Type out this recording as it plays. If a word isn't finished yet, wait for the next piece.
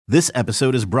This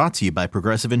episode is brought to you by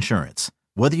Progressive Insurance.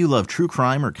 Whether you love true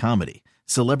crime or comedy,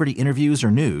 celebrity interviews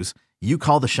or news, you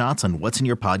call the shots on what's in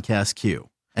your podcast queue.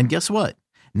 And guess what?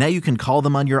 Now you can call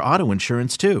them on your auto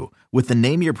insurance too with the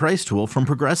Name Your Price tool from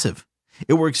Progressive.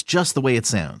 It works just the way it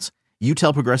sounds. You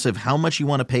tell Progressive how much you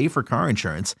want to pay for car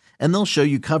insurance, and they'll show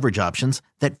you coverage options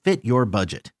that fit your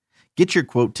budget. Get your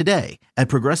quote today at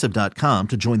Progressive.com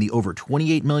to join the over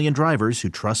 28 million drivers who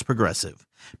trust Progressive.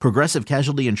 Progressive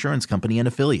Casualty Insurance Company and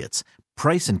Affiliates.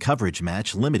 Price and coverage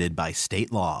match limited by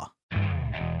state law.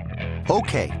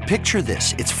 Okay, picture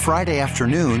this. It's Friday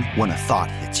afternoon when a thought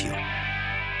hits you.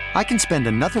 I can spend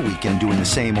another weekend doing the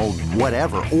same old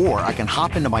whatever, or I can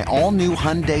hop into my all-new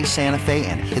Hyundai Santa Fe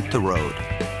and hit the road.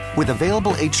 With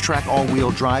available H-Track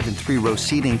all-wheel drive and 3-row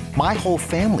seating, my whole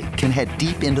family can head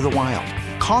deep into the wild.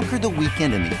 Conquer the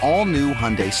weekend in the all-new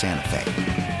Hyundai Santa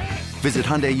Fe. Visit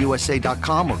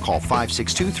HyundaiUSA.com or call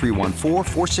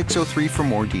 562-314-4603 for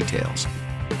more details.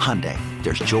 Hyundai,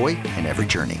 there's joy in every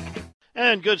journey.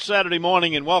 And good Saturday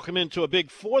morning, and welcome into a big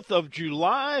 4th of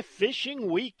July fishing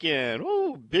weekend.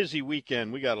 Ooh, busy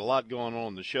weekend. We got a lot going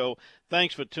on the show.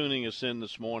 Thanks for tuning us in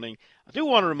this morning. I do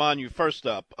want to remind you, first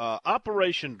up,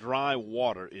 Operation Dry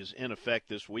Water is in effect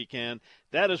this weekend.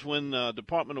 That is when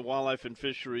Department of Wildlife and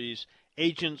Fisheries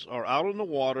agents are out on the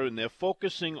water, and they're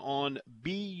focusing on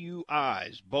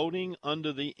BUIs, boating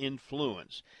under the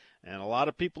influence. And a lot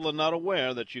of people are not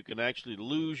aware that you can actually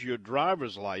lose your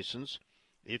driver's license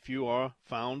if you are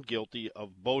found guilty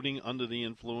of boating under the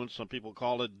influence. Some people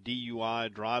call it DUI,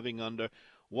 driving under,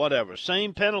 whatever.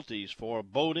 Same penalties for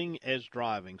boating as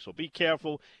driving. So be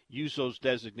careful. Use those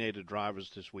designated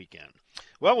drivers this weekend.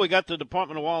 Well, we got the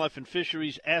Department of Wildlife and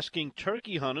Fisheries asking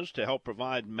turkey hunters to help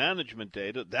provide management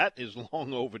data. That is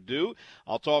long overdue.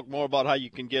 I'll talk more about how you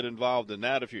can get involved in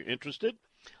that if you're interested.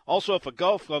 Also, if a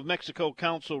Gulf of Mexico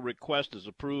Council request is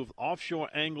approved, offshore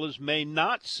anglers may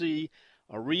not see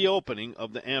a reopening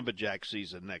of the amberjack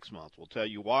season next month. We'll tell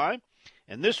you why.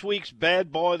 And this week's Bad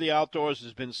Boy of the Outdoors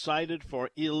has been cited for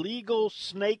illegal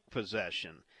snake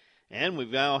possession. And we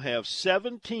now have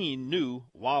 17 new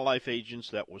wildlife agents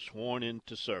that were sworn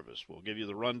into service. We'll give you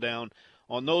the rundown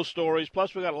on those stories.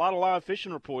 Plus, we got a lot of live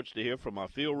fishing reports to hear from our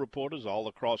field reporters all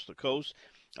across the coast.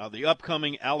 The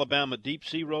upcoming Alabama Deep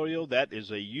Sea Rodeo, that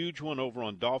is a huge one over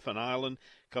on Dauphin Island,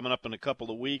 coming up in a couple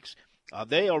of weeks.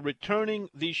 They are returning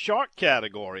the shark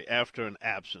category after an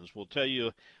absence. We'll tell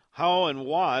you how and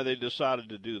why they decided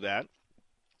to do that.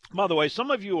 By the way,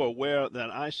 some of you are aware that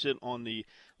I sit on the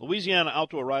Louisiana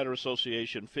Outdoor Writer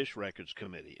Association Fish Records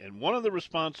Committee, and one of the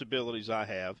responsibilities I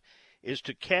have is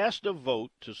to cast a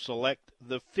vote to select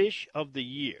the fish of the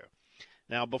year.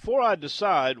 Now, before I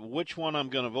decide which one I'm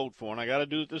going to vote for, and I got to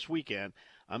do it this weekend,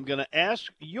 I'm going to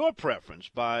ask your preference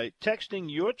by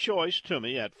texting your choice to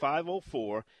me at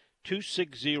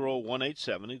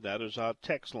 504-260-1870. That is our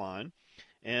text line.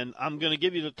 And I'm going to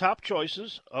give you the top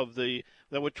choices of there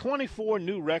were 24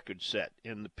 new records set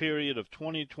in the period of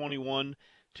 2021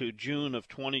 to June of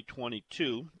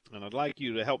 2022. And I'd like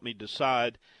you to help me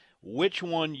decide which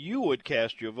one you would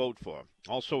cast your vote for.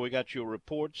 Also, we got your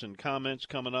reports and comments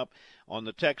coming up on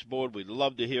the text board. We'd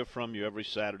love to hear from you every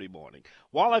Saturday morning.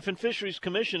 Wildlife and Fisheries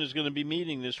Commission is going to be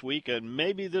meeting this week, and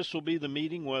maybe this will be the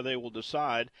meeting where they will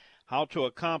decide how to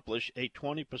accomplish a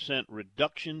 20%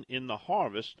 reduction in the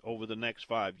harvest over the next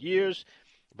 5 years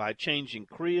by changing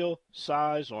creel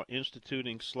size or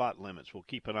instituting slot limits. We'll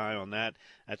keep an eye on that.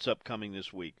 That's upcoming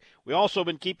this week. We also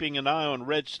been keeping an eye on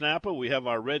red snapper. We have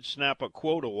our red snapper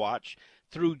quota watch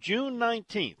through June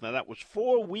 19th. Now, that was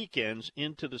 4 weekends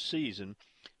into the season.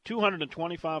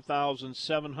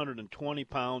 225,720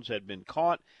 pounds had been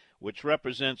caught, which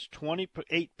represents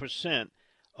 28%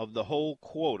 of the whole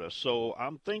quota. So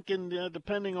I'm thinking,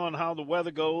 depending on how the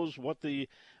weather goes, what the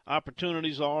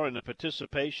opportunities are and the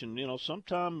participation,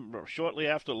 sometime shortly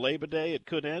after Labor Day it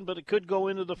could end, but it could go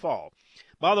into the fall.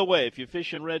 By the way, if you're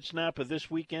fishing red snapper this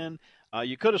weekend,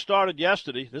 you could have started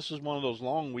yesterday. This is one of those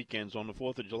long weekends on the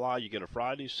 4th of July. You get a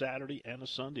Friday, Saturday, and a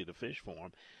Sunday to fish for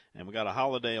them. And we got a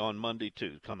holiday on Monday,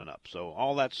 too, coming up. So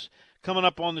all that's coming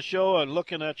up on the show, and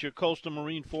looking at your coastal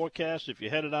marine forecast. If you're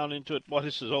headed out into it,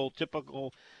 this is old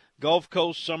typical Gulf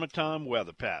Coast summertime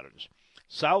weather patterns.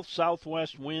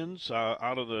 South-southwest winds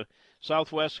out of the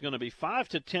southwest are going to be 5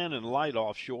 to 10 and light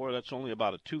offshore. That's only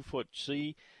about a 2-foot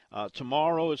sea.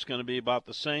 Tomorrow it's going to be about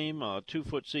the same,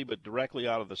 2-foot sea, but directly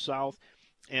out of the south.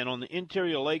 And on the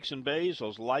interior lakes and bays,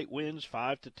 those light winds,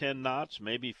 5 to 10 knots,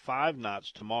 maybe 5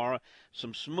 knots tomorrow.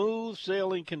 Some smooth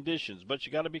sailing conditions, but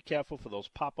you got to be careful for those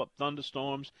pop-up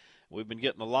thunderstorms. We've been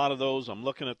getting a lot of those. I'm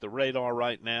looking at the radar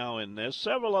right now, and there's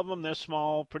several of them. They're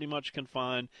small, pretty much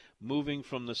confined, moving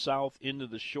from the south into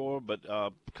the shore, but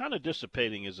kind of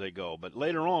dissipating as they go. But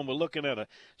later on, we're looking at a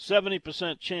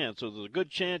 70% chance. So there's a good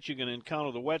chance you're going to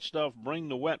encounter the wet stuff. Bring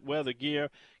the wet weather gear.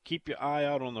 Keep your eye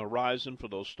out on the horizon for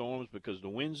those storms because the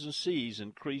winds and seas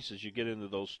increase as you get into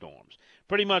those storms.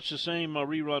 Pretty much the same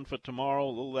rerun for tomorrow, a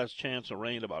little less chance of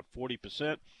rain, about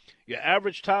 40%. Your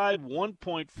average tide,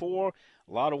 1.4.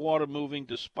 A lot of water moving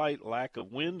despite lack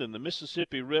of wind, and the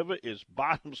Mississippi River is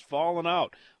bottoms falling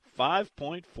out.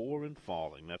 5.4 and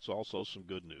falling. That's also some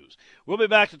good news. We'll be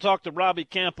back to talk to Robbie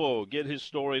Campo, get his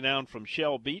story down from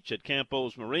Shell Beach at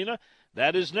Campo's Marina.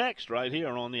 That is next right here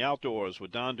on The Outdoors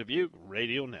with Don Dubuque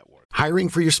Radio Network. Hiring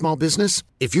for your small business?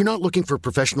 If you're not looking for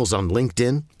professionals on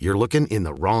LinkedIn, you're looking in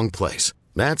the wrong place.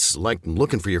 That's like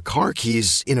looking for your car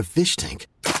keys in a fish tank.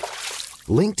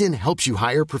 LinkedIn helps you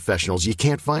hire professionals you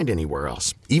can't find anywhere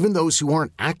else, even those who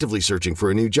aren't actively searching for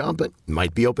a new job but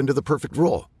might be open to the perfect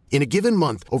role. In a given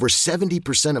month, over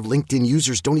 70% of LinkedIn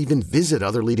users don't even visit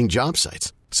other leading job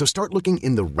sites. So start looking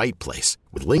in the right place.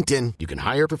 With LinkedIn, you can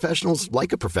hire professionals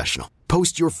like a professional.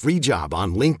 Post your free job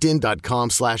on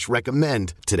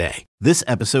linkedin.com/recommend today. This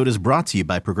episode is brought to you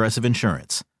by Progressive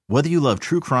Insurance. Whether you love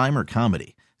true crime or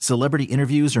comedy, celebrity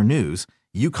interviews or news,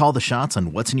 you call the shots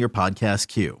on what's in your podcast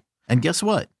queue. And guess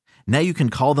what? Now you can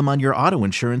call them on your auto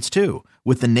insurance too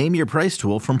with the Name Your Price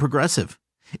tool from Progressive.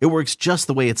 It works just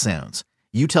the way it sounds.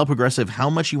 You tell Progressive how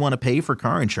much you want to pay for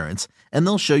car insurance, and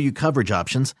they'll show you coverage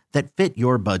options that fit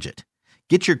your budget.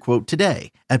 Get your quote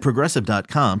today at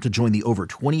Progressive.com to join the over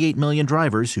 28 million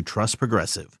drivers who trust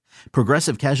Progressive.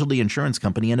 Progressive Casualty Insurance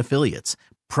Company and Affiliates.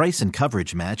 Price and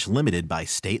coverage match limited by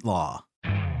state law.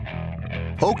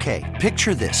 Okay,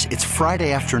 picture this. It's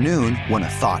Friday afternoon when a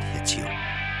thought hits you.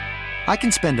 I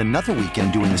can spend another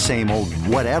weekend doing the same old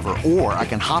whatever, or I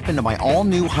can hop into my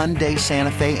all-new Hyundai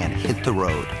Santa Fe and hit the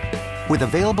road. With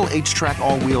available H-Track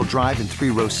all-wheel drive and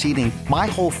 3-row seating, my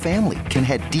whole family can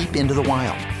head deep into the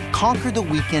wild. Conquer the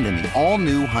weekend in the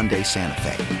all-new Hyundai Santa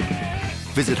Fe.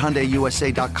 Visit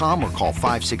HyundaiUSA.com or call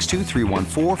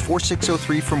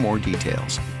 562-314-4603 for more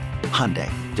details.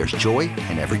 Hyundai, there's joy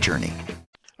in every journey.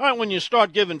 All right, when you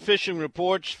start giving fishing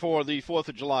reports for the 4th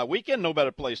of July weekend, no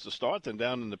better place to start than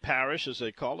down in the parish, as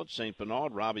they call it, St.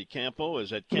 Bernard. Robbie Campo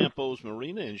is at Campo's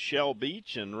Marina in Shell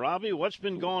Beach. And, Robbie, what's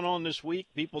been going on this week?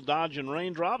 People dodging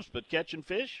raindrops but catching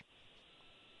fish?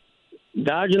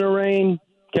 Dodging the rain,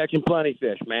 catching plenty of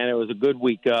fish, man. It was a good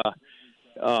week. Don,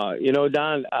 I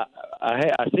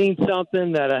seen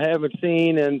something that I haven't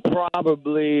seen in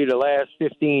probably the last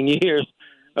 15 years.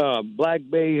 Black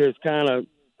Bay has kind of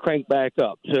crank back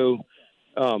up. So,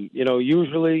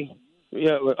 usually,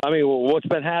 what's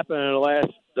been happening in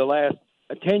the last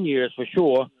 10 years for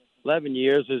sure, 11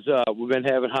 years is we've been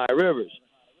having high rivers.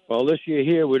 Well, this year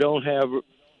here we don't have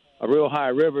a real high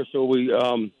river, so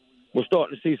we're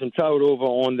starting to see some trout over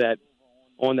on that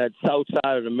south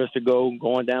side of the Mystico,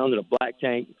 going down to the Black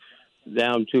Tank,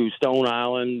 down to Stone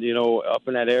Island, up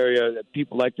in that area that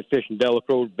people like to fish in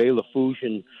Delacroix, Bay Lafourche,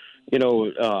 and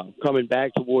coming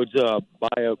back towards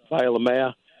Bahia La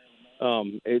Mare.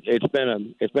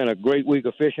 It's been a great week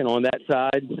of fishing on that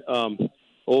side.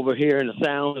 Over here in the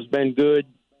Sound has been good.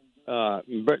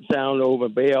 Brett Sound over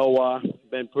Bay Elwha has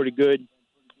been pretty good.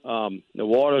 The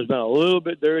water's been a little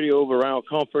bit dirty over around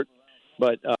Comfort,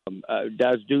 but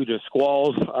that's due to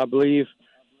squalls, I believe.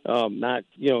 Not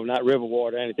river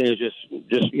water or anything. It's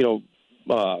just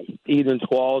evening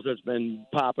squalls that's been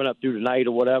popping up through the night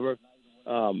or whatever.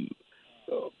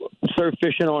 Surf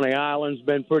fishing on the island's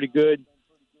been pretty good.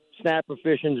 Snapper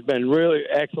fishing's been really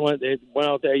excellent. They went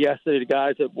out there yesterday. The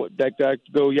guys that got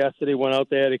to go yesterday went out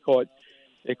there. They caught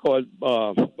a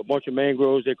bunch of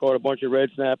mangroves. They caught a bunch of red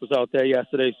snappers out there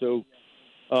yesterday. So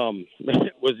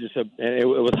it was it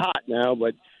was hot now,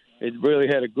 but it really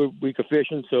had a good week of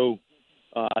fishing. So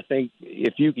I think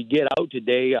if you could get out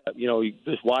today, you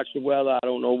just watch the weather. I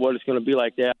don't know what it's going to be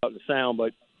like there out in the Sound,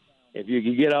 but if you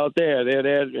could get out there, they're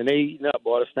there and they eating up.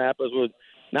 Boy, the snappers were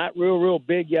not real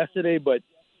big yesterday, but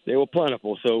they were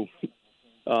plentiful. So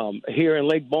here in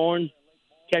Lake Bourne,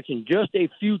 catching just a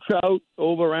few trout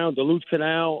over around Duluth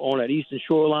Canal on that eastern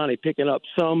shoreline. They're picking up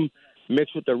some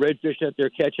mixed with the redfish that they're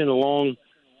catching along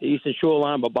the eastern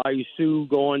shoreline by Bayou Sioux,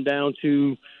 going down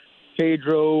to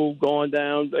Pedro, going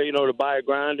down, to Bahia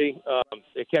Grande.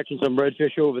 They're catching some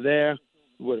redfish over there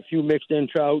with a few mixed-in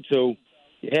trout. So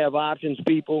you have options,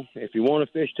 people. If you want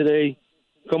to fish today,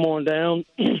 come on down,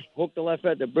 hook the left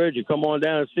at the bridge, and come on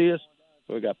down and see us.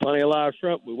 We got plenty of live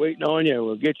shrimp. We're waiting on you.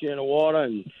 We'll get you in the water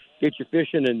and get you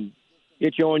fishing and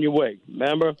get you on your way.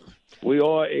 Remember, we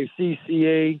are a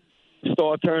CCA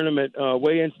Star Tournament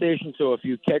weigh-in station. So if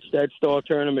you catch that Star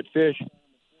Tournament fish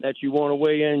that you want to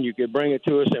weigh in, you can bring it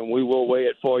to us, and we will weigh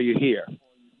it for you here.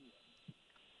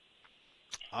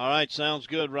 All right, sounds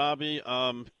good, Robbie.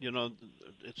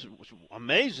 It's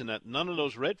amazing that none of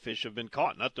those redfish have been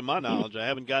caught. Not to my knowledge. I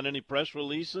haven't got any press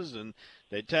releases, and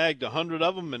they tagged 100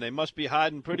 of them, and they must be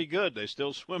hiding pretty good. They're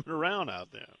still swimming around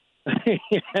out there.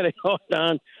 Yeah, they all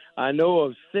down. I know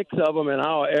of 6 of them in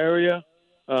our area.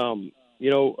 On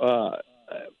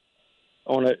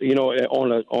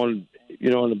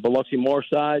the Biloxi Marsh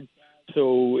side.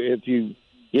 So if you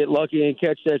get lucky and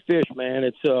catch that fish, man,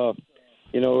 it's a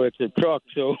truck.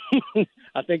 So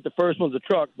I think the first one's a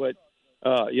truck, but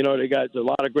they got a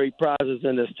lot of great prizes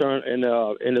in this in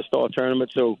the Star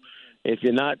Tournament. So if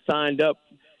you're not signed up,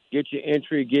 get your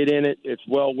entry, get in it. It's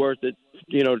well worth it.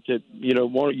 You don't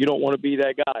want to be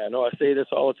that guy. I know I say this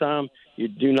all the time. You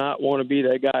do not want to be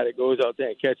that guy that goes out there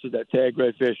and catches that tag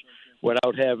redfish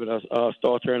without having a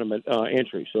Star Tournament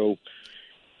entry. So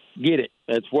get it.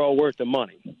 It's well worth the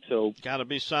money. So got to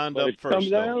be signed up first. Come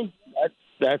down.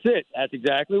 That's it. That's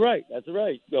exactly right. That's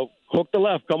right. Go hook the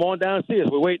left. Come on down and see us.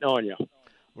 We're waiting on you.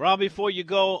 Rob, before you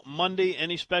go, Monday,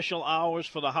 any special hours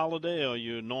for the holiday, or are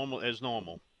you as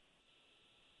normal?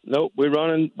 Nope, we're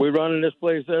running this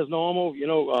place as normal,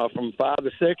 from 5 to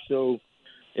 6. So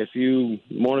if you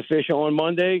want to fish on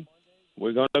Monday,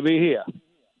 we're going to be here.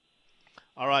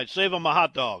 All right, save them a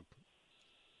hot dog.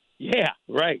 Yeah,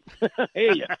 right.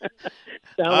 Hear ya.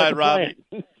 All right, Robbie.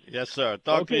 Yes, sir.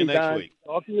 Talk to you next week.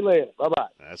 Talk to you later. Bye-bye.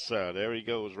 Yes, sir. There he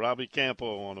goes, Robbie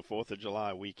Campo on the 4th of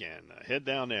July weekend. Head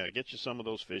down there. Get you some of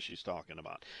those fish he's talking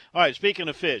about. All right, speaking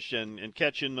of fish and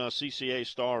catching CCA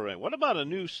Star Ray, what about a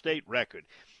new state record?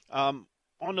 On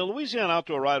the Louisiana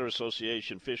Outdoor Writer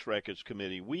Association Fish Records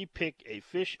Committee, we pick a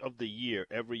fish of the year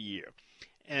every year.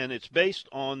 And it's based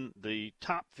on the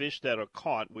top fish that are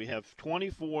caught. We have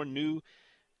 24 new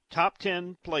top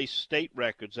 10 place state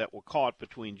records that were caught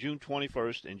between June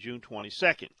 21st and June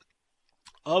 22nd.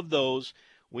 Of those,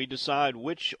 we decide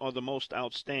which are the most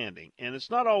outstanding. And it's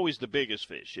not always the biggest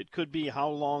fish. It could be how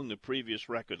long the previous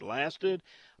record lasted,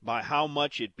 by how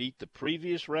much it beat the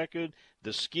previous record,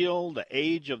 the skill, the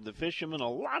age of the fisherman. A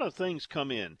lot of things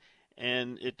come in.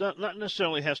 And it not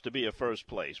necessarily has to be a first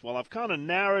place. Well, I've kind of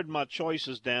narrowed my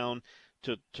choices down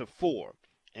to 4.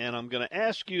 And I'm going to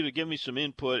ask you to give me some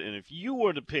input. And if you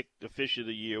were to pick the fish of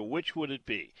the year, which would it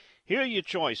be? Here are your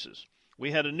choices.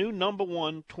 We had a new number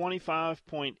 1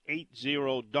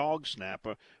 25.80 dog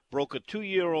snapper, broke a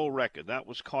 2-year-old record. That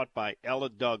was caught by Ella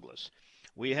Douglas.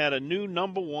 We had a new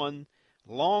number 1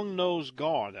 long-nosed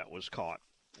gar that was caught.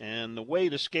 And the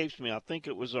weight escapes me. I think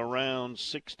it was around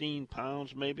 16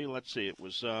 pounds maybe. Let's see. It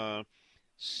was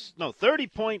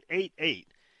 30.88.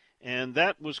 And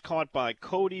that was caught by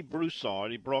Cody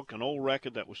Broussard. He broke an old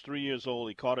record that was 3 years old.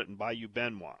 He caught it in Bayou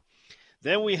Benoit.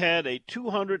 Then we had a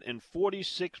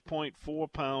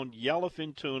 246.4-pound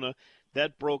yellowfin tuna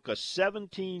that broke a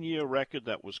 17-year record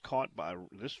that was caught by,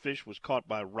 this fish was caught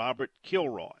by Robert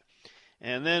Kilroy.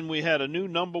 And then we had a new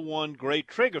number 1 gray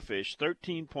triggerfish,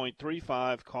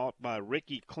 13.35, caught by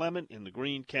Ricky Clement in the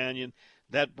Green Canyon.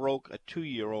 That broke a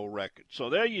 2-year-old record. So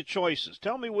there are your choices.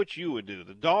 Tell me what you would do,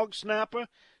 the dog snapper,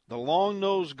 the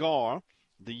long-nosed gar,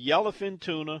 the yellowfin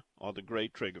tuna, or the gray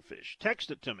triggerfish.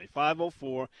 Text it to me,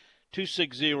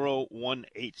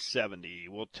 504-260-1870.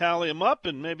 We'll tally them up,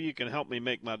 and maybe you can help me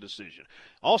make my decision.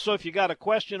 Also, if you got a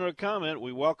question or a comment,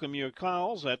 we welcome your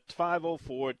calls at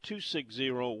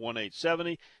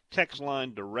 504-260-1870. Text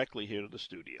line directly here to the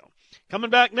studio. Coming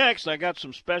back next, I got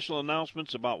some special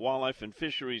announcements about Wildlife and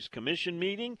Fisheries Commission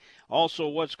meeting. Also,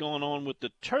 what's going on with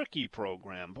the turkey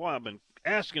program. Boy, I've been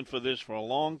asking for this for a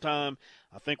long time.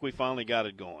 I think we finally got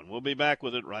it going. We'll be back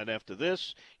with it right after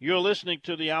this. You're listening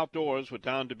to The Outdoors with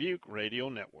Don Dubuque Radio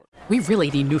Network. We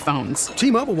really need new phones.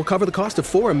 T-Mobile will cover the cost of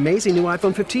 4 amazing new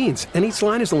iPhone 15s, and each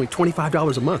line is only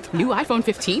 $25 a month. New iPhone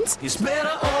 15s? It's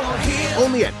better over here.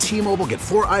 Only at T-Mobile, get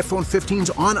 4 iPhone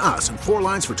 15s on us and 4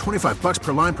 lines for $25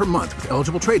 per line per month with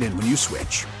eligible trade-in when you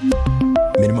switch.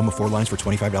 Minimum of 4 lines for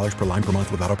 $25 per line per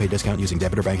month with auto pay discount using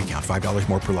debit or bank account. $5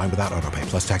 more per line without auto pay,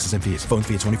 plus taxes and fees. Phone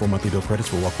fee at 24 monthly bill credits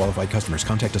for well-qualified customers.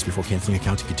 Contact us before canceling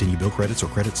account to continue bill credits or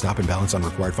credit stop and balance on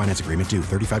required finance agreement due.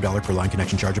 $35 per line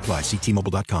connection charge applies. See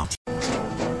T-Mobile.com.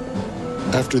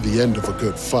 After the end of a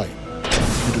good fight,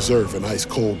 you deserve an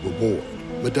ice-cold reward.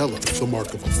 Modelo is the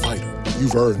mark of a fighter.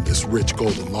 You've earned this rich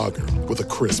golden lager with a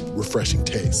crisp, refreshing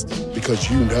taste.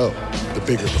 Because you know, the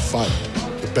bigger the fight,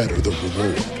 the better the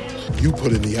reward. You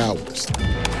put in the hours,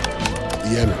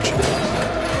 the energy,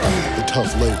 the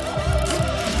tough labor.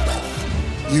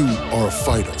 You are a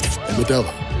fighter, and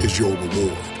Modelo is your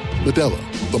reward. Modelo,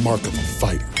 the mark of a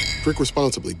fighter. Drink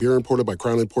responsibly. Beer imported by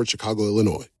Crown Imports, Chicago,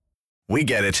 Illinois. We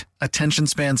get it. Attention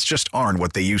spans just aren't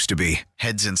what they used to be.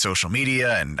 Heads in social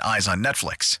media and eyes on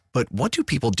Netflix. But what do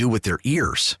people do with their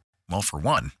ears? Well, for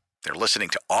one, they're listening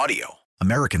to audio.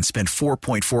 Americans spend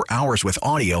 4.4 hours with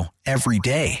audio every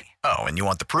day. Oh, and you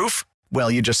want the proof?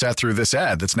 Well, you just sat through this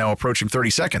ad that's now approaching 30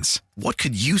 seconds. What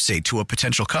could you say to a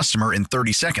potential customer in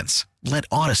 30 seconds? Let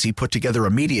Odyssey put together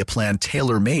a media plan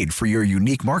tailor-made for your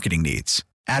unique marketing needs.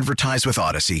 Advertise with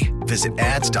Odyssey. Visit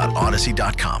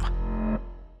ads.odyssey.com.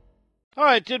 All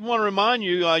right, did want to remind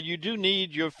you, you do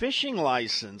need your fishing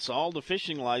license. All the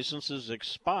fishing licenses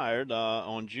expired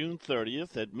on June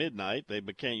 30th at midnight.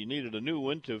 You needed a new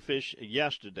one to fish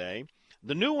yesterday.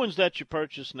 The new ones that you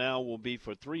purchase now will be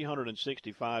for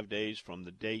 365 days from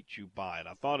the date you buy it.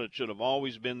 I thought it should have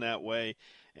always been that way,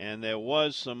 and there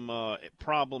was some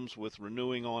problems with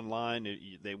renewing online.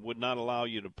 They would not allow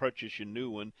you to purchase your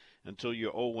new one until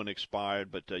your old one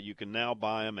expired, but you can now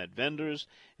buy them at vendors,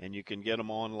 and you can get them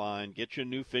online. Get your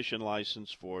new fishing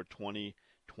license for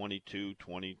 2022,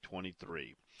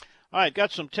 2023. All right,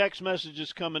 got some text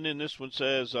messages coming in. This one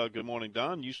says, good morning,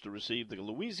 Don. Used to receive the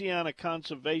Louisiana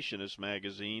Conservationist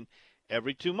magazine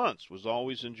every 2 months. Was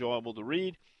always enjoyable to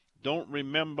read. Don't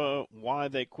remember why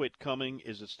they quit coming.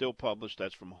 Is it still published?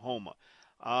 That's from Homer.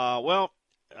 Well,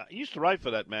 I used to write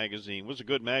for that magazine. It was a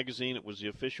good magazine. It was the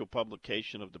official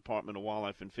publication of Department of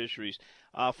Wildlife and Fisheries.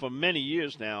 For many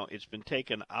years now, it's been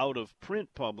taken out of print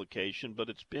publication, but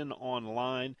it's been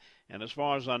online. And as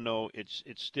far as I know, it's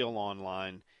still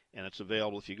online. And it's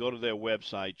available. If you go to their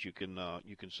website, you can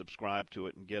subscribe to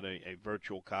it and get a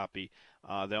virtual copy.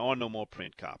 There are no more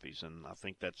print copies, and I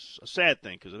think that's a sad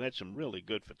thing because it had some really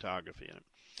good photography in it.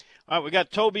 All right, we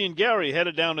got Toby and Gary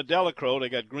headed down to Delacroix. They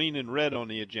got green and red on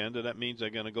the agenda. That means they're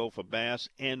going to go for bass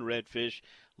and redfish.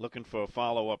 Looking for a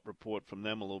follow-up report from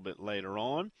them a little bit later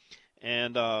on.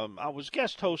 And I was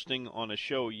guest hosting on a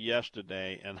show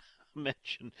yesterday, and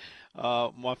mentioned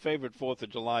my favorite 4th of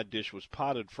July dish was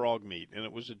potted frog meat, and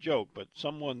it was a joke, but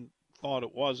someone thought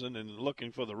it wasn't and looking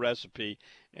for the recipe,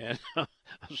 and I'm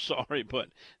sorry, but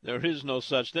there is no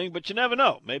such thing, but you never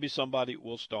know. Maybe somebody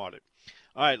will start it.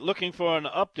 All right, looking for an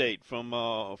update from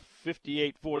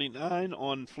 5849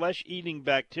 on flesh-eating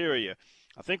bacteria.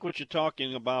 I think what you're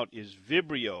talking about is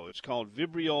Vibrio. It's called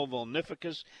Vibrio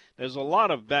vulnificus. There's a lot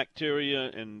of bacteria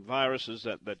and viruses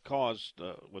that cause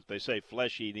what they say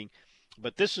flesh-eating,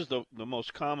 but this is the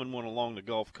most common one along the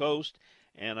Gulf Coast,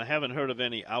 and I haven't heard of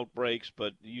any outbreaks,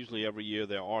 but usually every year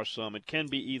there are some. It can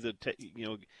be either,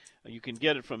 you can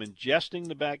get it from ingesting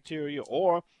the bacteria,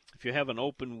 or if you have an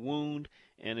open wound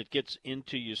and it gets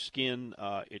into your skin,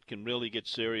 it can really get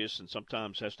serious and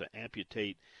sometimes has to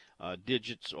amputate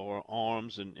digits or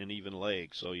arms and even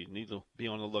legs, so you need to be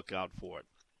on the lookout for it.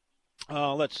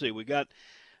 Let's see, we got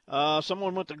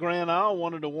someone went to Grand Isle,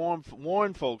 wanted to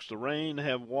warn folks the rain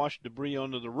have washed debris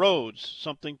onto the roads,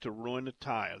 something to ruin the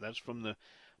tire. That's from the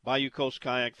Bayou Coast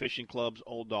Kayak Fishing Club's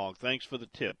Old Dog. Thanks for the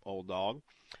tip, Old Dog.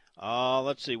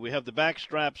 Let's see, we have the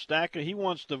backstrap stacker. He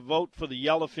wants to vote for the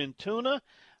yellowfin tuna.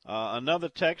 Another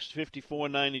text,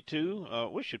 5492.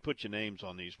 We should put your names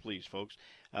on these, please, folks.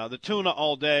 The tuna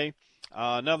all day.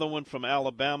 Another one from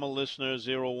Alabama listener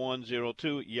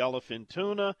 0102, yellowfin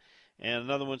tuna. And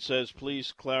another one says,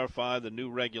 please clarify the new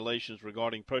regulations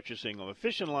regarding purchasing of a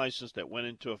fishing license that went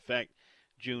into effect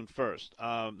June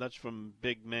 1st. That's from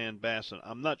Big Man Bassin.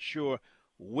 I'm not sure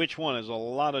which one. There's a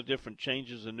lot of different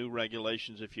changes and new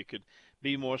regulations. If you could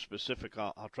be more specific,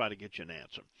 I'll try to get you an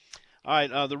answer. All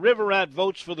right, the river rat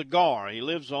votes for the gar. He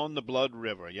lives on the Blood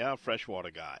River. Yeah,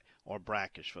 freshwater guy, or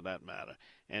brackish for that matter.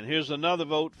 And here's another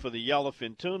vote for the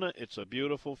yellowfin tuna. It's a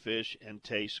beautiful fish and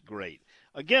tastes great.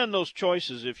 Again, those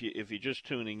choices, if you're just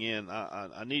tuning in,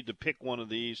 I need to pick one of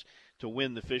these to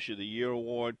win the Fish of the Year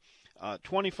award.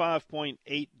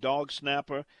 25.8 dog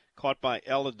snapper caught by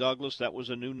Ella Douglas. That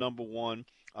was a new number one.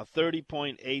 A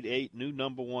 30.88 new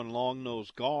number one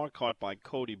long-nosed gar caught by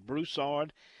Cody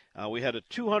Broussard. We had a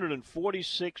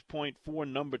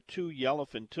 246.4 number 2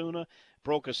 yellowfin tuna.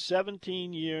 Broke a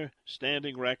 17-year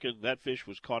standing record. That fish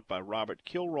was caught by Robert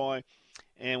Kilroy.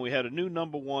 And we had a new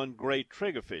number one gray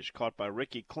triggerfish caught by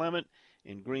Ricky Clement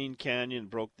in Green Canyon.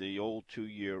 Broke the old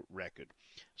 2-year record.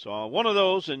 So one of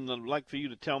those, and I'd like for you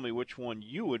to tell me which one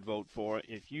you would vote for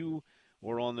if you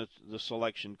were on the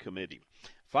selection committee.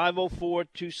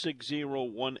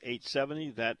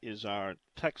 504-260-1870. That is our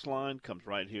text line. Comes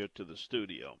right here to the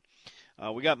studio.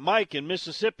 We got Mike in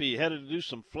Mississippi headed to do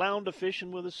some flounder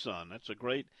fishing with his son. That's a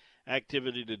great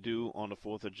activity to do on the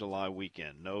 4th of July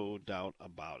weekend. No doubt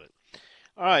about it.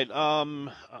 All right.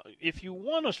 If you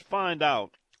want to find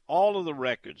out all of the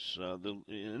records.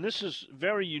 And this is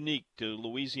very unique to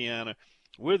Louisiana.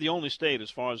 We're the only state, as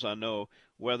far as I know,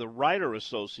 where the Writer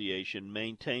Association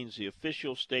maintains the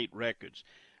official state records.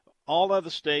 All other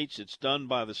states, it's done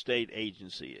by the state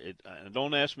agency.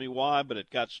 Don't ask me why, but it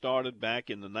got started back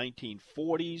in the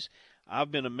 1940s.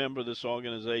 I've been a member of this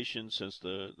organization since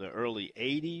the early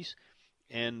 80s,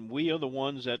 and we are the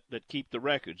ones that keep the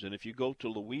records. And if you go to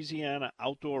Louisiana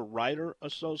Outdoor Writer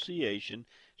Association,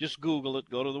 just Google it,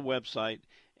 go to the website,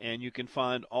 and you can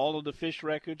find all of the fish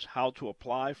records, how to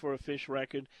apply for a fish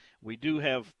record. We do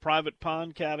have private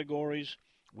pond categories.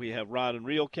 We have rod and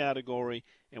reel category,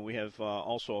 and we have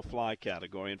also a fly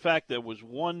category. In fact, there was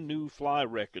one new fly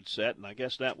record set, and I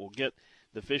guess that will get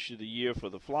the Fish of the Year for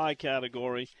the fly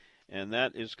category, and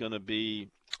that is going to be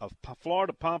a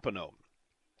Florida pompano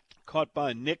caught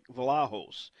by Nick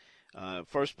Vlahos. New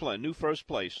first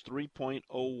place,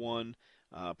 3.01,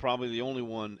 probably the only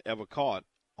one ever caught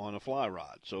on a fly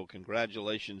rod. So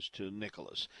congratulations to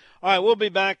Nicholas. All right, we'll be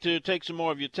back to take some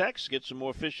more of your texts, get some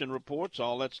more fishing reports,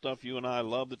 all that stuff you and I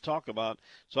love to talk about.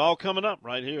 It's all coming up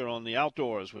right here on the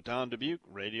Outdoors with Don Dubuque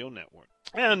Radio Network.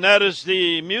 And that is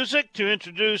the music to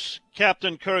introduce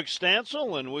Captain Kirk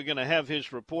Stansel, and we're going to have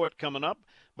his report coming up.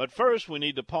 But first, we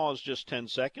need to pause just 10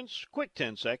 seconds, quick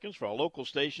 10 seconds, for our local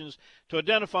stations to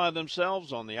identify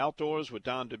themselves on the Outdoors with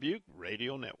Don Dubuque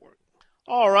Radio Network.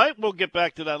 All right, we'll get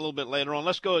back to that a little bit later on.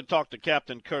 Let's go and talk to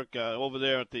Captain Kirk over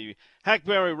there at the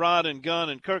Hackberry Rod and Gun.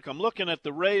 And, Kirk, I'm looking at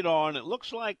the radar, and it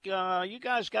looks like you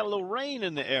guys got a little rain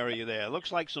in the area there. It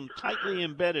looks like some tightly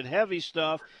embedded heavy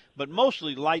stuff, but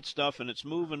mostly light stuff, and it's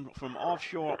moving from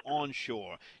offshore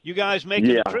onshore. You guys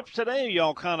making trips today, or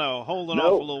y'all kind of holding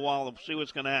off a little while to see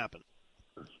what's going to happen?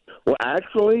 Well,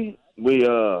 actually, we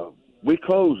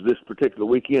close this particular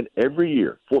weekend every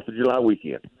year, 4th of July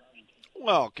weekend.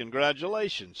 Well,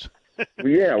 congratulations.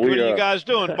 Yeah, what are you guys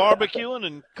doing, barbecuing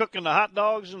and cooking the hot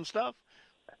dogs and stuff?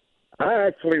 I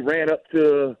actually ran up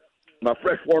to my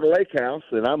freshwater lake house,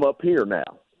 and I'm up here now.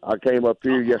 I came up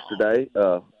here yesterday,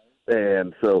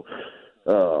 and so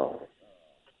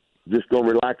just going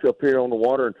to relax up here on the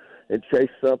water and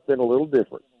chase something a little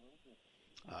different.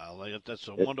 That's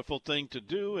a wonderful thing to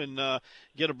do, and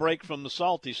get a break from the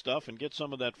salty stuff and get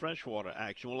some of that freshwater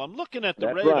action. Well, I'm looking at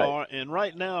the radar, and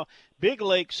right now Big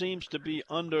Lake seems to be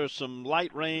under some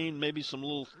light rain, maybe some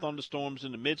little thunderstorms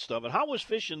in the midst of it. How was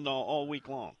fishing all week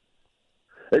long?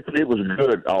 It was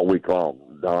good all week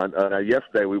long, Don.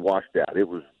 Yesterday we washed out.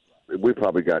 We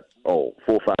probably got 4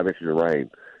 or 5 inches of rain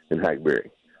in Hackberry.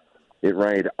 It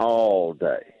rained all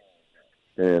day,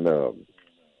 and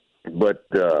but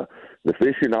the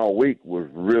fishing all week was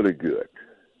really good.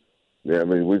 Yeah, I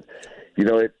mean,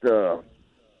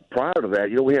 prior to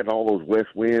that, we had all those west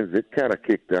winds. It kind of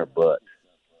kicked our butt.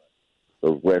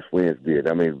 Those west winds did.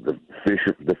 I mean, the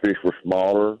fish were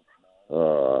smaller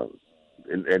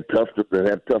and tough. They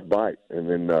had a tough bite. And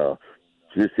then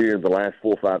just here in the last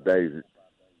 4 or 5 days,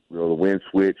 the wind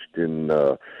switched and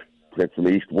had some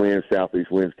east winds,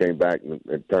 southeast winds came back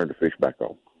and turned the fish back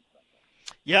on.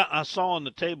 Yeah, I saw on the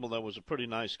table there was a pretty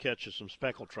nice catch of some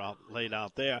speckled trout laid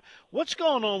out there. What's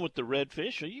going on with the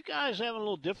redfish? Are you guys having a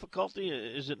little difficulty?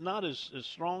 Is it not as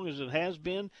strong as it has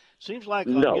been? Seems like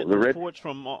I'm getting reports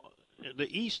from the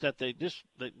east that they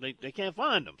can't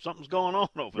find them. Something's going on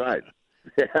over there. Right.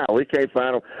 Yeah, we can't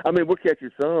find them. I mean, we're catching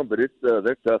some, but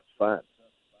they're tough to find.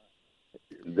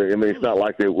 I mean, it's not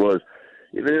like it was.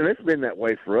 It's been that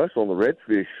way for us on the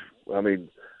redfish. I mean,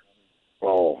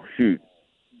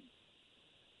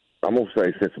 I'm going to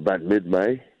say since about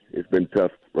mid-May, it's been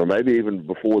tough, or maybe even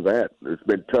before that, it's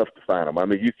been tough to find them. I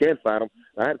mean, you can find them.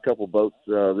 I had a couple of boats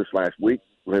this last week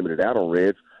limited out on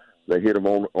reds. They hit them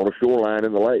on a shoreline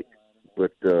in the lake.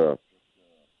 But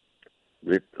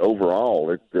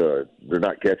overall, they're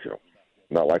not catching them.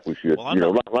 Not like we should. Well,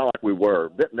 not like we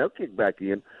were. They'll kick back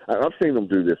in. I've seen them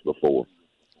do this before.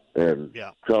 And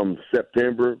come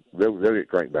September, they'll get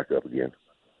cranked back up again.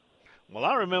 Well,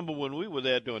 I remember when we were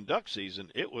there during duck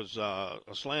season, it was a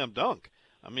slam dunk.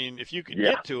 I mean, if you could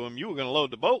get to them, you were going to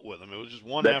load the boat with them. It was just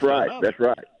one after another. That's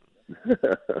right.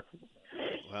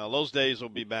 Well, those days will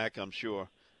be back, I'm sure.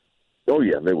 Oh,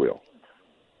 yeah, they will.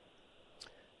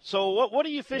 So what are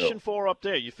you fishing for up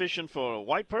there? You fishing for a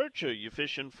white perch, or you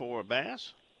fishing for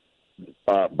bass?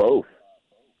 Both.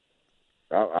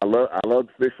 I love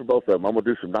to fish for both of them. I'm going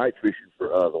to do some night fishing for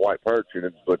the white perch,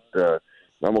 but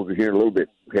I'm going to go here in a little bit,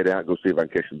 head out and go see if I can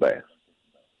catch some bass.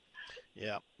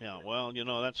 Yeah. Well,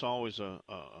 that's always a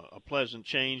pleasant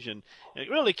change, and it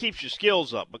really keeps your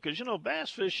skills up because,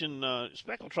 bass fishing,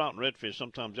 speckled trout and redfish,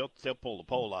 sometimes they'll pull the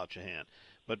pole out your hand.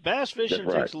 But bass fishing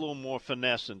takes a little more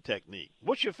finesse and technique.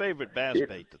 What's your favorite bass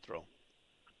bait to throw?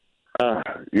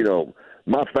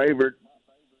 My favorite,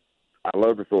 I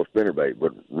love to throw spinnerbait,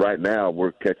 but right now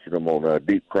we're catching them on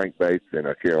deep crankbaits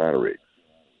and Carolina rigs.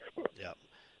 Yeah.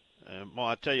 Well,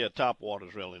 I tell you, top water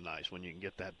is really nice when you can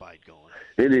get that bite going.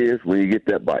 It is when you get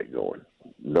that bite going.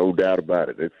 No doubt about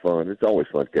it. It's fun. It's always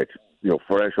fun to catch,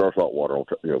 fresh or salt water,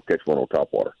 catch one on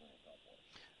top water.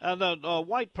 The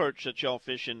white perch that y'all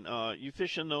fishing, you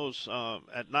fishing those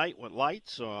at night with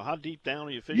lights? Or how deep down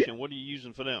are you fishing? Yeah. What are you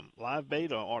using for them? Live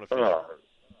bait or artificial?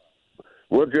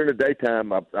 Well, during the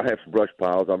daytime, I have some brush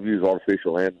piles. I've used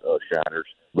artificial and shiners.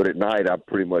 But at night, I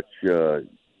pretty much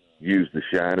use the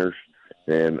shiners.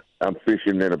 And I'm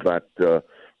fishing in about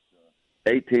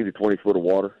 18 to 20 foot of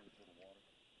water.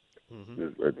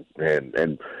 Mm-hmm.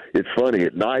 And it's funny.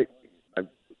 At night, I'm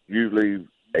usually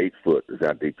 8 foot is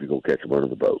how deep you're going to catch them under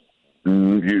the boat.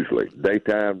 Usually.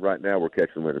 Daytime, right now, we're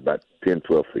catching them at about 10,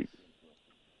 12 feet.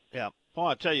 Yeah. Paul,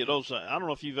 I tell you, those. I don't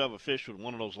know if you've ever fished with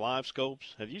one of those live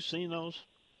scopes. Have you seen those?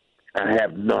 I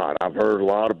have not. I've heard a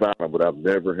lot about them, but I've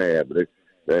never had. But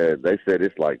they said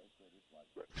it's like,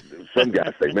 some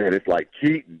guys say, man, it's like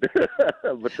cheating,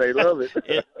 but they love it.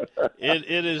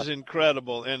 It is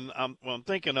incredible, and I'm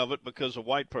thinking of it because of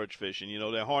white perch fishing.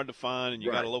 They're hard to find, and you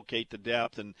got to locate the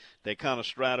depth, and they kind of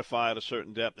stratify at a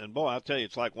certain depth. And boy, I'll tell you,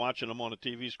 it's like watching them on a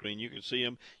TV screen. You can see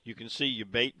them, you can see your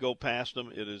bait go past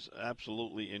them. It is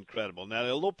absolutely incredible. Now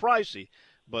they're a little pricey,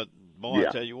 but boy, I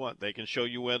tell you what, they can show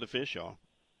you where the fish are.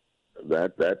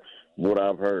 That's what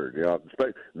I've heard.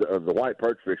 The white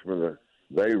perch fishermen.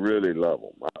 They really love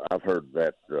them. I've heard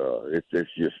that it's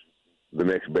just the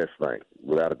next best thing,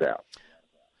 without a doubt.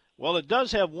 Well, it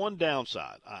does have one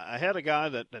downside. I had a guy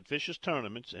that fishes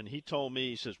tournaments, and he told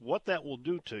me, he says, what that will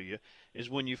do to you is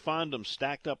when you find them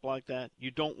stacked up like that,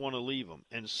 you don't want to leave them.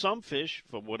 And some fish,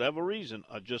 for whatever reason,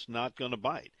 are just not going to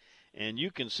bite. And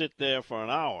you can sit there for an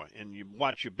hour and you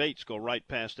watch your baits go right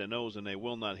past their nose and they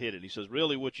will not hit it. He says,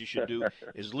 really what you should do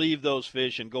is leave those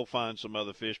fish and go find some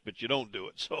other fish, but you don't do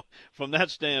it. So from that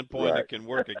standpoint, it can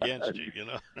work against you,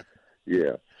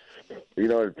 Yeah.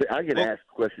 I get asked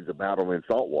questions about them in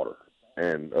saltwater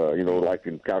and, like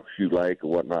in Calcasieu Lake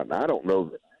or whatnot. And I don't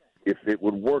know if it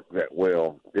would work that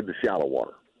well in the shallow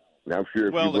water. Now, I'm sure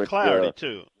if you went, clarity,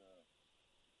 too.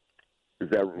 Is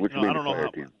that what you mean, I don't know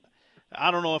clarity? I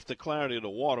don't know if the clarity of the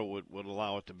water would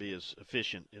allow it to be as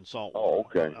efficient in salt water. Oh,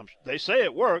 okay. They say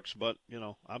it works, but,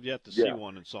 I've yet to see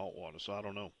one in salt water, so I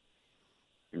don't know.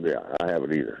 Yeah, I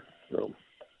haven't either. So.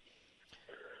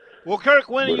 Well, Kirk,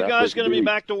 when are you guys going to be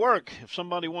back to work if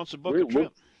somebody wants to book a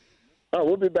trip?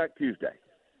 We'll be back Tuesday.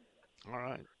 All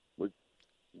right.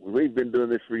 We've been doing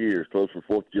this for years, close for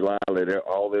 4th of July. Let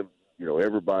all them,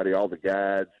 everybody, all the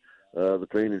guides, the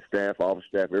cleaning staff, office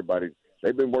staff, everybody,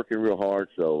 they've been working real hard,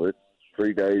 so it's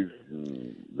 3 days,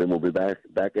 and then we'll be back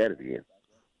at it again.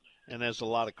 And there's a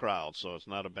lot of crowds, so it's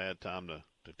not a bad time to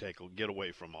get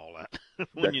away from all that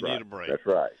when you need a break. That's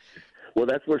right. Well,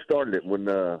 that's what started it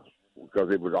because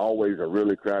it was always a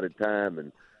really crowded time,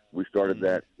 and we started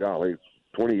that,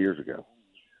 20 years ago.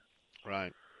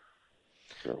 Right.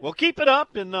 So. Well, keep it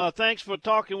up, and thanks for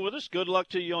talking with us. Good luck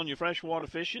to you on your freshwater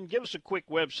fishing. Give us a quick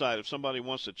website if somebody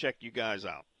wants to check you guys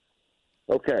out.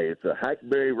 Okay, it's a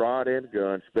Hackberry Rod and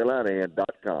Gun,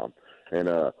 spelloutand.com. And,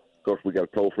 of course, we got a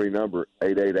toll-free number,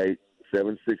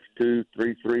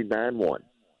 888-762-3391.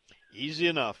 Easy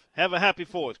enough. Have a happy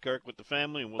 4th, Kirk, with the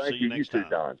family, and we'll see you next time.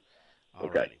 Thank you, Don.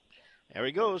 Okay. There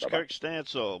he goes, Bye-bye. Kirk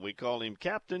Stansel. We call him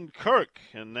Captain Kirk.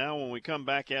 And now when we come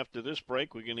back after this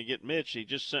break, we're going to get Mitch. He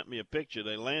just sent me a picture.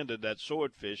 They landed that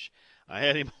swordfish. I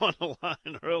had him on the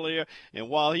line earlier, and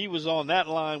while he was on that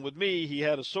line with me, he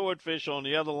had a swordfish on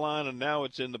the other line, and now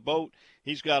it's in the boat.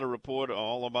 He's got a report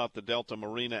all about the Delta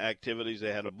Marina activities.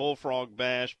 They had a bullfrog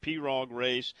bash, P-Rog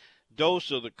race,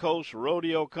 Dose of the Coast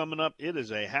rodeo coming up. It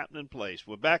is a happening place.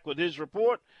 We're back with his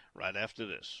report right after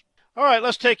this. All right,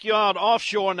 let's take you out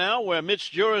offshore now where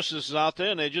Mitch Juris is out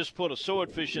there, and they just put a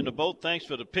swordfish in the boat. Thanks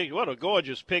for the picture. What a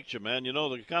gorgeous picture, man.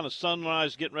 The kind of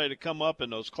sunrise getting ready to come up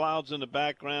and those clouds in the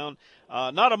background.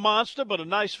 Not a monster, but a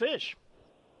nice fish.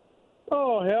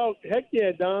 Oh, heck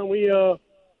yeah, Don. We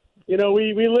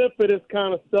live for this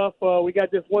kind of stuff. We got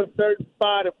this one certain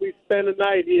spot. If we spend the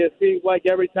night here, it seems like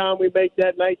every time we make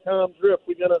that nighttime trip,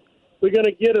 we're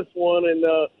gonna get us one, and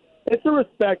it's a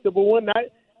respectable one.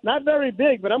 Not very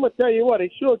big, but I'm going to tell you what, he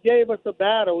sure gave us a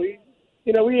battle. We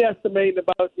estimated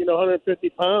about, 150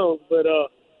 pounds, but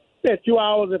 2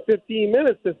 hours and 15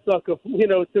 minutes this sucker,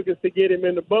 took us to get him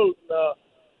in the boat.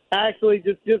 Actually,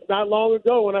 just not long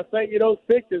ago when I sent you those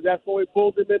pictures, that's when we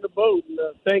pulled him in the boat. And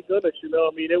thank goodness,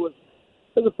 it was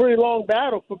a pretty long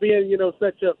battle for being,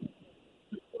 such a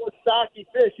stocky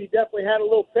fish. He definitely had a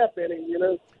little pep in him,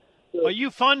 Are you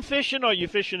fun fishing, or are you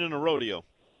fishing in a rodeo?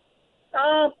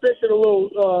 I'm fishing a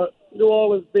little New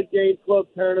Orleans Big Game Club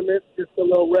tournament, just a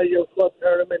little radio club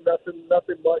tournament,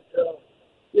 nothing much,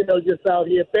 just out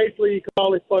here. Basically, you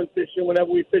call it fun fishing whenever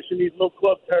we fish in these little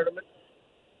club tournaments.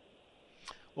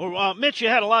 Well, Mitch, you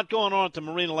had a lot going on at the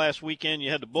marina last weekend.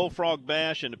 You had the Bullfrog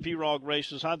Bash and the P-Rog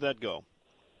races. How'd that go?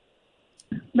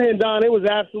 Man, Don, it was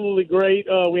absolutely great.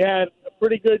 We had a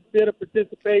pretty good bit of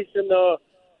participation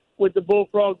with the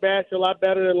Bullfrog Bash, a lot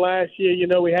better than last year.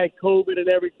 We had COVID and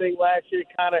everything last year. It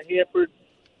kind of hampered,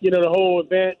 the whole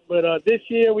event. But this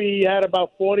year we had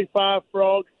about 45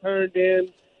 frogs turned in.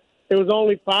 There was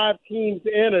only 5 teams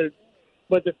entered,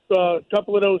 but a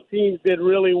couple of those teams did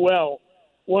really well.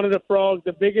 One of the frogs,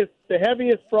 the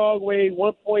heaviest frog weighed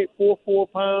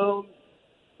 1.44 pounds.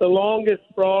 The longest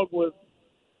frog was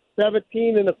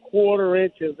 17 1/4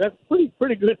 inches. That's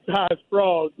pretty good sized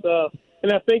frogs.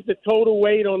 And I think the total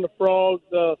weight on the frogs,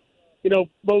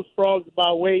 most frogs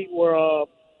by weight were,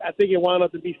 I think it wound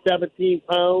up to be 17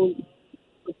 pounds.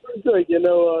 It's pretty good,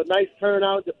 a nice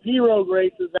turnout. The P-Rog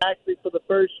races, actually, for the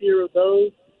first year of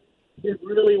those, did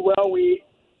really well. We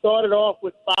started off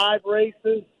with 5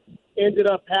 races, ended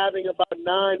up having about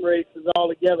 9 races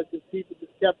altogether because people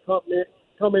just kept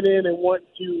coming in and wanting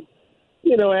to,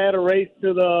 add a race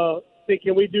to say,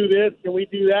 can we do this? Can we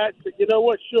do that? So, you know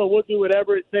what? Sure, we'll do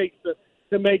whatever it takes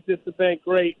to make this event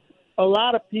great. A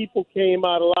lot of people came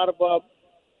out. A lot of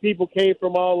people came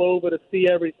from all over to see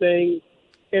everything.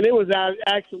 And it was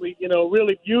actually,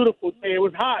 really beautiful day. It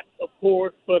was hot, of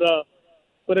course, but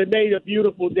it made a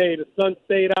beautiful day. The sun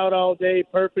stayed out all day,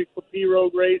 perfect for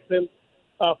P-Rog racing.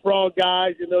 Frog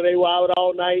guys, they were out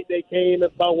all night. They came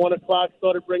at about 1 o'clock,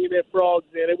 started bringing their frogs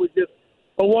in. It was just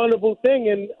a wonderful thing,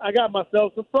 and I got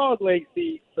myself some frog leg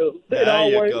seeds, so it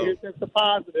all worked. It's a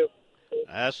positive.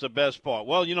 That's the best part.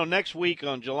 Well, next week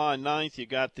on July 9th, you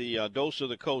got the Dose of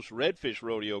the Coast Redfish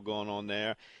Rodeo going on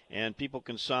there, and people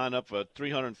can sign up for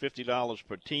 $350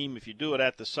 per team. If you do it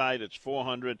at the site, it's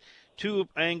 $400. 2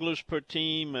 anglers per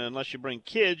team. Unless you bring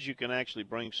kids, you can actually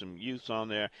bring some youths on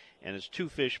there, and it's 2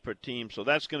 fish per team. So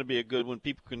that's going to be a good one.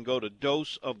 People can go to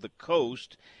Dose of the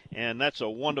Coast, and that's a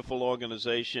wonderful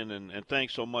organization, and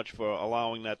thanks so much for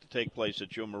allowing that to take place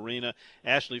at your marina.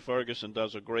 Ashley Ferguson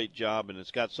does a great job, and it's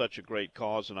got such a great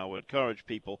cause, and I would encourage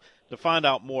people to find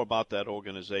out more about that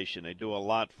organization. They do a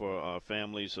lot for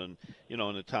families and, in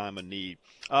a time of need.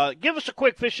 Give us a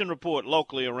quick fishing report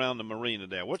locally around the marina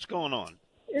there. What's going on?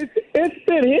 It's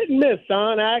been hit and miss,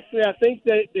 Don. Actually, I think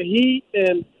that the heat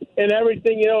and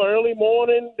everything, early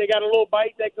morning, they got a little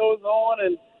bite that goes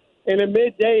on, and at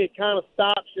midday it kind of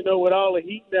stops, with all the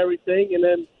heat and everything. And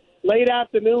then late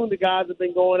afternoon, the guys have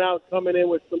been going out, coming in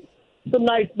with some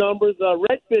nice numbers.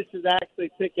 Redfish is actually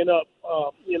picking up,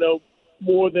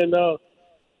 more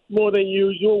than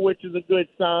usual, which is a good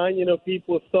sign.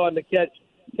 People are starting to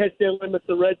catch their limits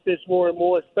of redfish more and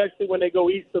more, especially when they go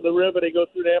east of the river. They go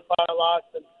through the Empire Locks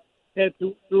and head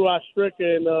through Ostrika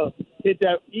and hit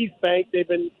that east bank. They've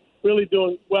been really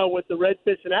doing well with the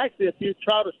redfish, and actually a few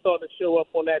trout are starting to show up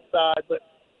on that side. But,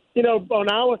 on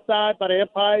our side, by the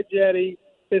Empire Jetty,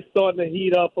 it's starting to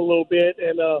heat up a little bit.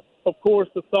 And, of course,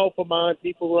 the sulfur mine,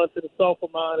 people run to the sulfur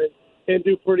mine and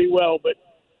do pretty well. But,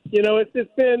 it's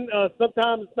just been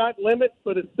sometimes it's not limits,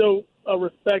 but it's still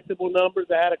respectable numbers.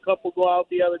 I had a couple go out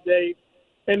the other day,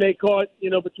 and they caught,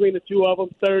 between the two of them,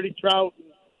 30 trout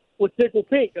with tickle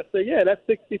pink. I said, yeah, that's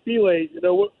 60 fillets.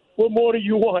 What more do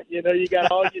you want? You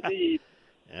got all you need.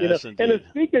 Yes, and to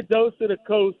speak of Dose of the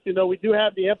Coast, we do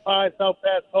have the Empire South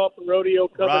Pass Harping Rodeo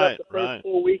coming up the first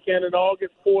full weekend in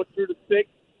August 4th through the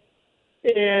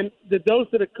 6th. And the Dose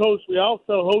of the Coast, we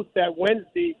also host that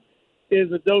Wednesday,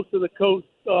 is a Dose of the Coast.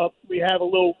 We have a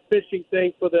little fishing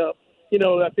thing for the,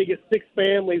 I think it's 6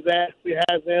 families actually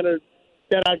has entered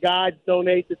that our guides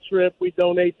donate the trip. We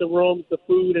donate the rooms, the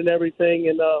food, and everything.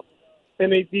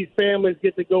 And these families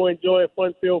get to go enjoy a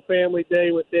fun-filled family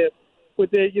day with their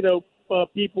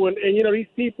people. And these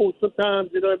people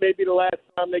sometimes, it may be the last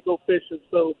time they go fishing.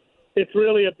 So it's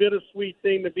really a bittersweet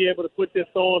thing to be able to put this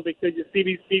on because you see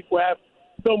these people have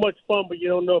so much fun, but you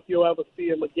don't know if you'll ever see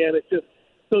them again. It's just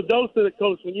so Dose of the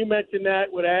Coast. When you mention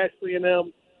that with Ashley and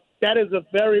them, that is a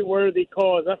very worthy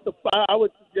cause. I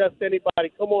would suggest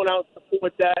anybody come on out and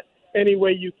support that any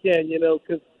way you can,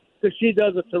 because she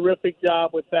does a terrific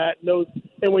job with that.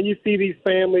 And when you see these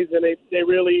families and they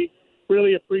really,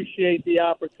 really appreciate the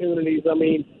opportunities, I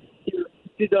mean,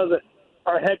 she does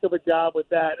a heck of a job with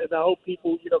that. And I hope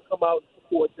people, come out and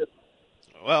support this.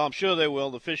 Well, I'm sure they will.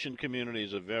 The fishing community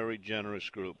is a very generous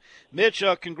group. Mitch,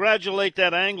 congratulate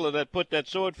that angler that put that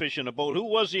swordfish in a boat. Who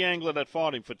was the angler that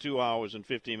fought him for 2 hours and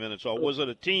 15 minutes, or was it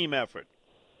a team effort?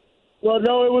 Well,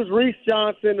 no, it was Reese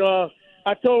Johnson.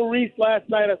 I told Reese last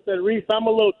night, I said, Reese, I'm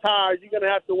a little tired. You're going to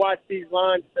have to watch these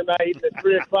lines tonight at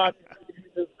 3 o'clock.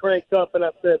 Just crank up. And I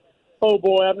said, oh,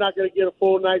 boy, I'm not going to get a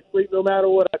full night's sleep no matter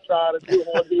what I try to do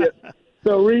on here.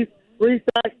 So Reese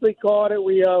actually caught it.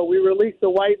 We released the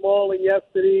white marlin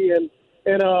yesterday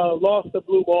and lost the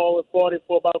blue marlin, fought it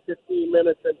for about 15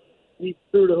 minutes, and he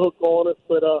threw the hook on us.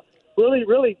 But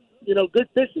really, good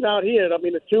fishing out here. I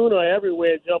mean, the tuna are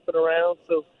everywhere jumping around.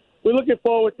 So we're looking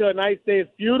forward to a nice day.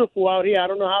 It's beautiful out here. I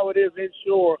don't know how it is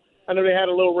inshore. I know they had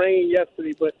a little rain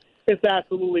yesterday, but it's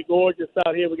absolutely gorgeous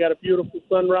out here. We got a beautiful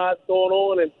sunrise going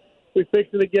on, and we're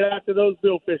fixing to get after those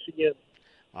billfish again.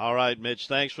 All right, Mitch,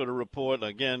 thanks for the report.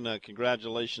 Again,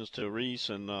 congratulations to Reese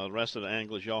and the rest of the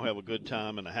anglers. Y'all have a good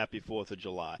time and a happy 4th of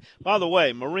July. By the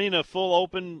way, Marina full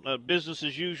open, business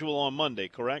as usual on Monday,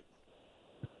 correct?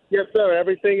 Yes, sir.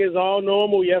 Everything is all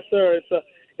normal. Yes, sir.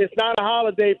 It's not a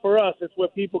holiday for us. It's where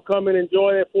people come and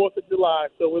enjoy their 4th of July.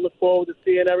 So we look forward to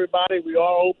seeing everybody. We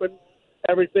are open.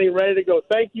 Everything ready to go.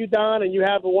 Thank you, Don, and you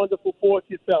have a wonderful 4th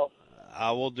yourself.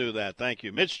 I will do that. Thank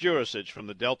you. Mitch Jurasich from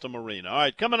the Delta Marina. All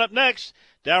right, coming up next,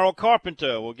 Daryl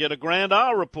Carpenter will get a Grand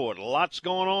Isle report. Lots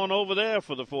going on over there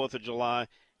for the 4th of July.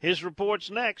 His report's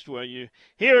next, where you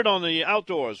hear it on the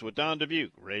Outdoors with Don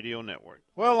Dubuque Radio Network.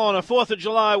 Well, on a 4th of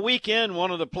July weekend,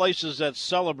 one of the places that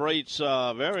celebrates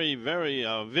very, very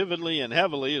vividly and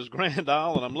heavily is Grand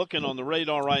Isle, and I'm looking on the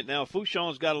radar right now.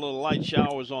 Fouchon's got a little light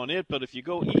showers on it, but if you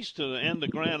go east to the end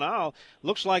of Grand Isle,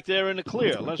 looks like they're in the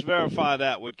clear. Let's verify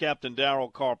that with Captain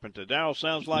Daryl Carpenter. Daryl,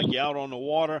 sounds like you're out on the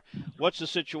water. What's the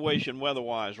situation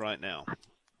weather-wise right now?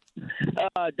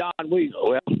 Don, we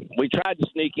tried to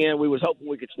sneak in. We was hoping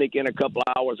we could sneak in a couple of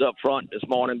hours up front this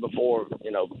morning before,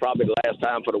 probably the last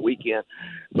time for the weekend.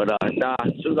 But, nah,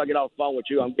 as soon as I get off the phone with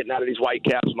you, I'm getting out of these white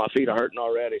caps. My feet are hurting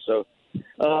already. So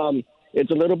it's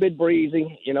a little bit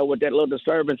breezy. With that little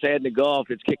disturbance they had in the Gulf,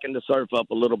 it's kicking the surf up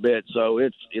a little bit. So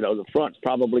it's, the front's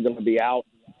probably going to be out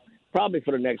probably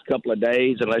for the next couple of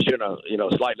days, unless you're in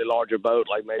a slightly larger boat,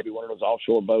 like maybe one of those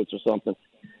offshore boats or something.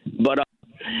 But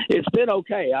it's been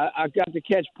okay. I got to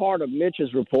catch part of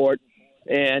Mitch's report,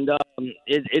 and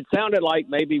it sounded like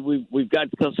maybe we've got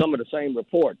some of the same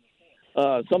report.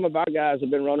 Some of our guys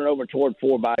have been running over toward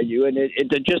 4 Bayou, and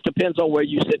it just depends on where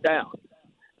you sit down.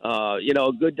 A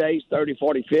good day's 30,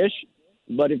 40 fish,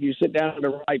 but if you sit down in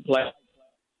the right place,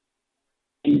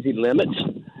 easy limits.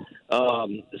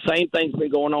 The same thing's been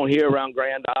going on here around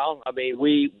Grand Isle. I mean,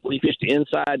 we fished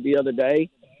inside the other day.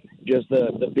 Just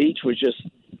the beach was just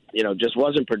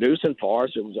wasn't producing for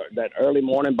us. It was that early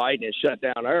morning bite, and it shut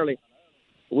down early.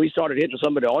 We started hitting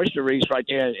some of the oyster reefs right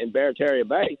there in Barataria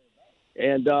Bay,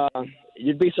 and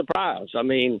you'd be surprised. I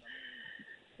mean,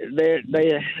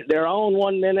 they're on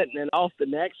 1 minute and then off the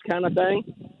next kind of thing.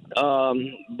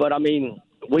 But I mean,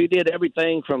 we did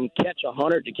everything from catch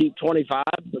 100 to keep 25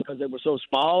 because they were so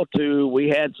small to we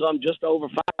had some just over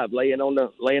 5 laying on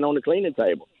the cleaning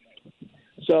table.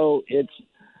 So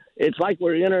it's like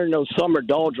we're entering those summer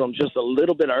doldrums just a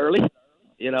little bit early.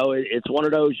 It's one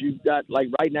of those you've got, like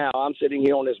right now, I'm sitting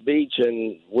here on this beach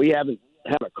and we haven't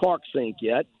had a carp sink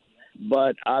yet,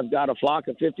 but I've got a flock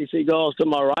of 50 seagulls to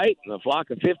my right and a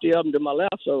flock of 50 of them to my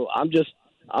left. So I'm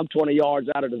 20 yards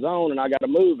out of the zone and I got to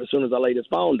move as soon as I lay this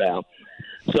phone down.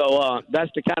 So that's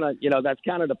the kind of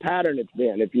the pattern it's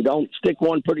been. If you don't stick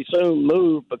one pretty soon,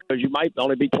 move because you might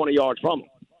only be 20 yards from them.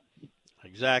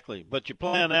 Exactly. But your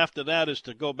plan after that is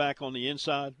to go back on the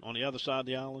inside, on the other side of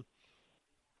the island?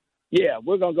 Yeah,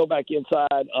 we're going to go back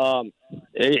inside.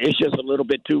 It's just a little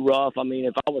bit too rough. I mean,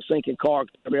 if I was sinking carp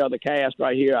every other cast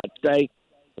right here, I'd stay.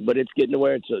 But it's getting to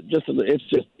where this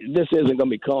isn't going to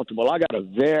be comfortable. I got a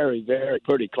very, very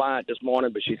pretty client this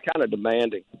morning, but she's kind of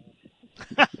demanding.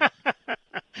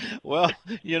 Well,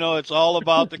 it's all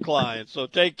about the client. So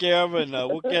take care of it, and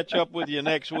we'll catch up with you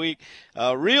next week.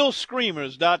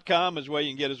 RealScreamers.com is where you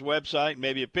can get his website and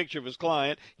maybe a picture of his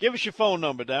client. Give us your phone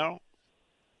number, Daryl.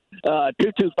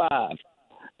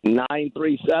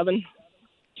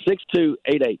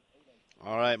 225-937-6288.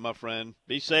 All right, my friend.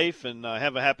 Be safe and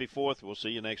have a happy 4th. We'll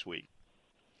see you next week.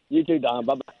 You too, Don.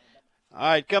 Bye-bye. All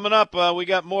right, coming up, we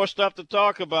got more stuff to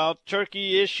talk about.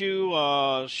 Turkey issue,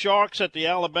 sharks at the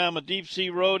Alabama Deep Sea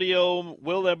Rodeo.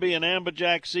 Will there be an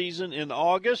amberjack season in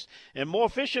August? And more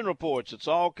fishing reports. It's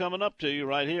all coming up to you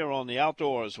right here on the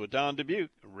Outdoors with Don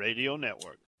Dubuque Radio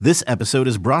Network. This episode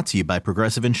is brought to you by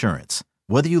Progressive Insurance.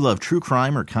 Whether you love true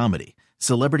crime or comedy,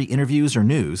 celebrity interviews or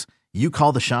news, you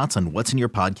call the shots on what's in your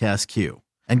podcast queue.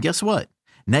 And guess what?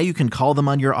 Now you can call them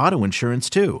on your auto insurance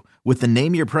too with the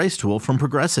Name Your Price tool from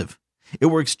Progressive. It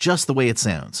works just the way it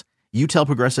sounds. You tell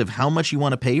Progressive how much you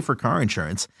want to pay for car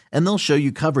insurance, and they'll show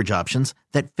you coverage options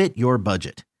that fit your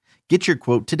budget. Get your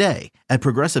quote today at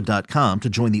Progressive.com to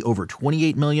join the over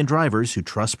 28 million drivers who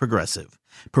trust Progressive.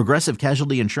 Progressive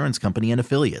Casualty Insurance Company and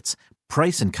Affiliates.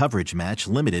 Price and coverage match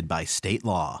limited by state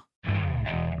law.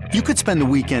 You could spend the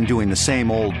weekend doing the same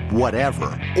old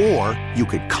whatever, or you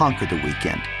could conquer the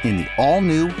weekend in the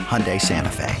all-new Hyundai Santa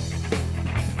Fe.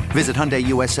 Visit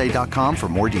HyundaiUSA.com for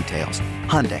more details.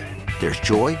 Hyundai, there's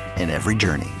joy in every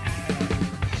journey.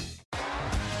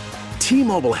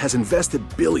 T-Mobile has invested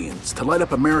billions to light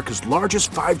up America's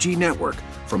largest 5G network,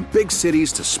 from big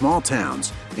cities to small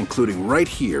towns, including right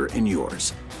here in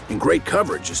yours. And great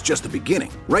coverage is just the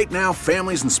beginning. Right now,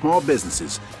 families and small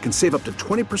businesses can save up to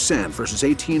 20% versus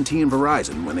AT&T and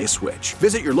Verizon when they switch.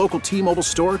 Visit your local T-Mobile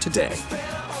store today.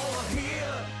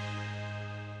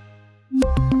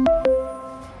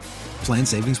 Plan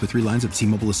savings with 3 lines of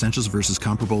T-Mobile Essentials versus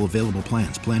comparable available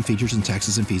plans. Plan features and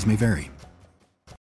taxes and fees may vary.